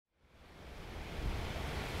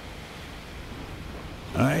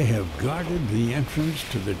I have guarded the entrance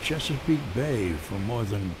to the Chesapeake Bay for more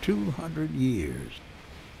than 200 years.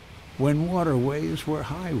 When waterways were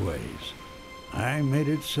highways, I made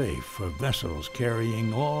it safe for vessels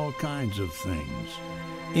carrying all kinds of things,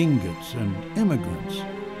 ingots and immigrants,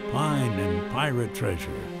 pine and pirate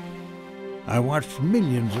treasure. I watched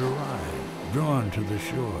millions arrive, drawn to the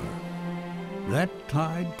shore. That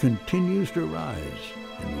tide continues to rise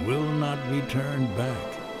and will not be turned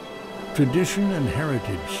back. Tradition and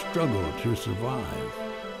heritage struggle to survive.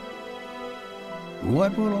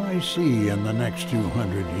 What will I see in the next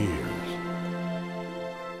 200 years?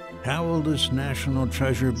 How will this national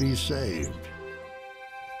treasure be saved?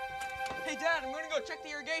 Hey, Dad, I'm gonna go check the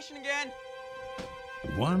irrigation again.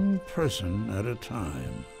 One person at a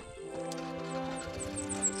time.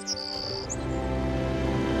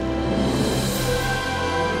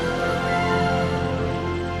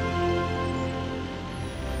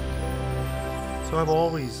 So I've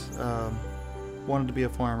always wanted to be a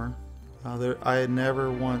farmer. I had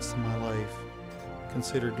never once in my life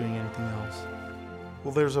considered doing anything else.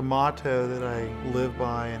 Well, there's a motto that I live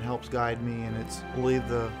by and helps guide me, and it's leave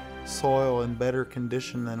the soil in better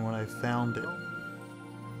condition than when I found it.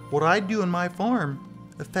 What I do in my farm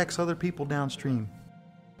affects other people downstream.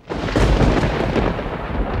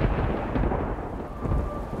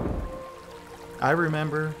 I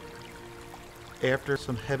remember after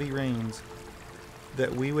some heavy rains that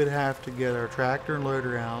we would have to get our tractor and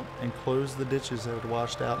loader out and close the ditches that had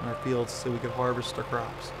washed out in our fields so we could harvest our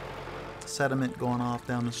crops. Sediment going off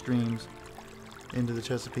down the streams into the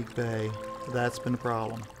Chesapeake Bay, that's been a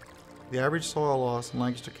problem. The average soil loss in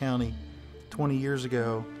Lancaster County 20 years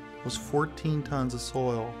ago was 14 tons of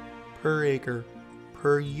soil per acre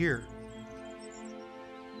per year.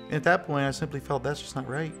 And at that point I simply felt that's just not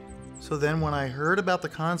right. So then when I heard about the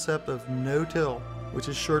concept of no-till, which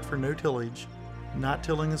is short for no tillage, not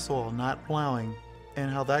tilling the soil, not plowing,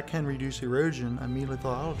 and how that can reduce erosion, I immediately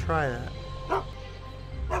thought, I'll try that.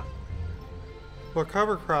 Well,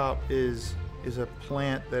 cover crop is a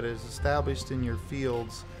plant that is established in your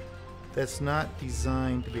fields that's not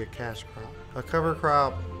designed to be a cash crop. A cover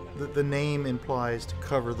crop, the name implies to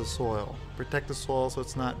cover the soil, protect the soil so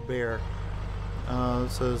it's not bare,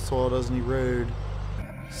 so the soil doesn't erode,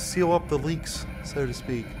 seal up the leaks, so to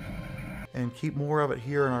speak, and keep more of it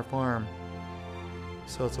here on our farm.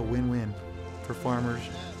 So it's a win-win for farmers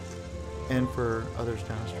and for others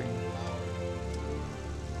downstream.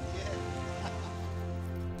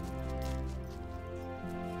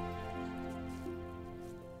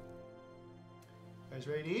 You guys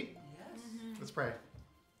ready to eat? Yes. Let's pray.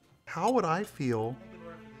 How would I feel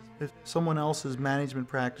if someone else's management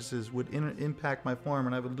practices would impact my farm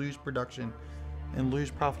and I would lose production and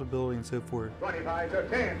lose profitability and so forth? 25 to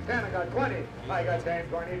 10, 10, I got 20, I got 10,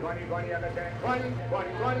 20, 20, 20, I got 10, 20, 20,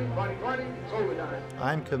 20, 20, 20, overtime.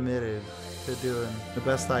 I'm committed to doing the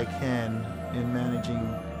best I can in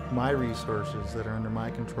managing my resources that are under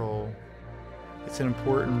my control. It's an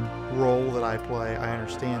important role that I play, I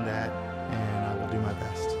understand that, and I will do my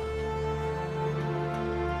best.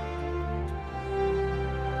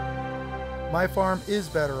 My farm is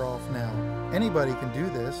better off now. Anybody can do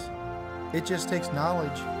this. It just takes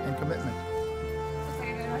knowledge and commitment.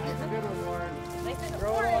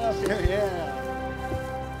 Yeah.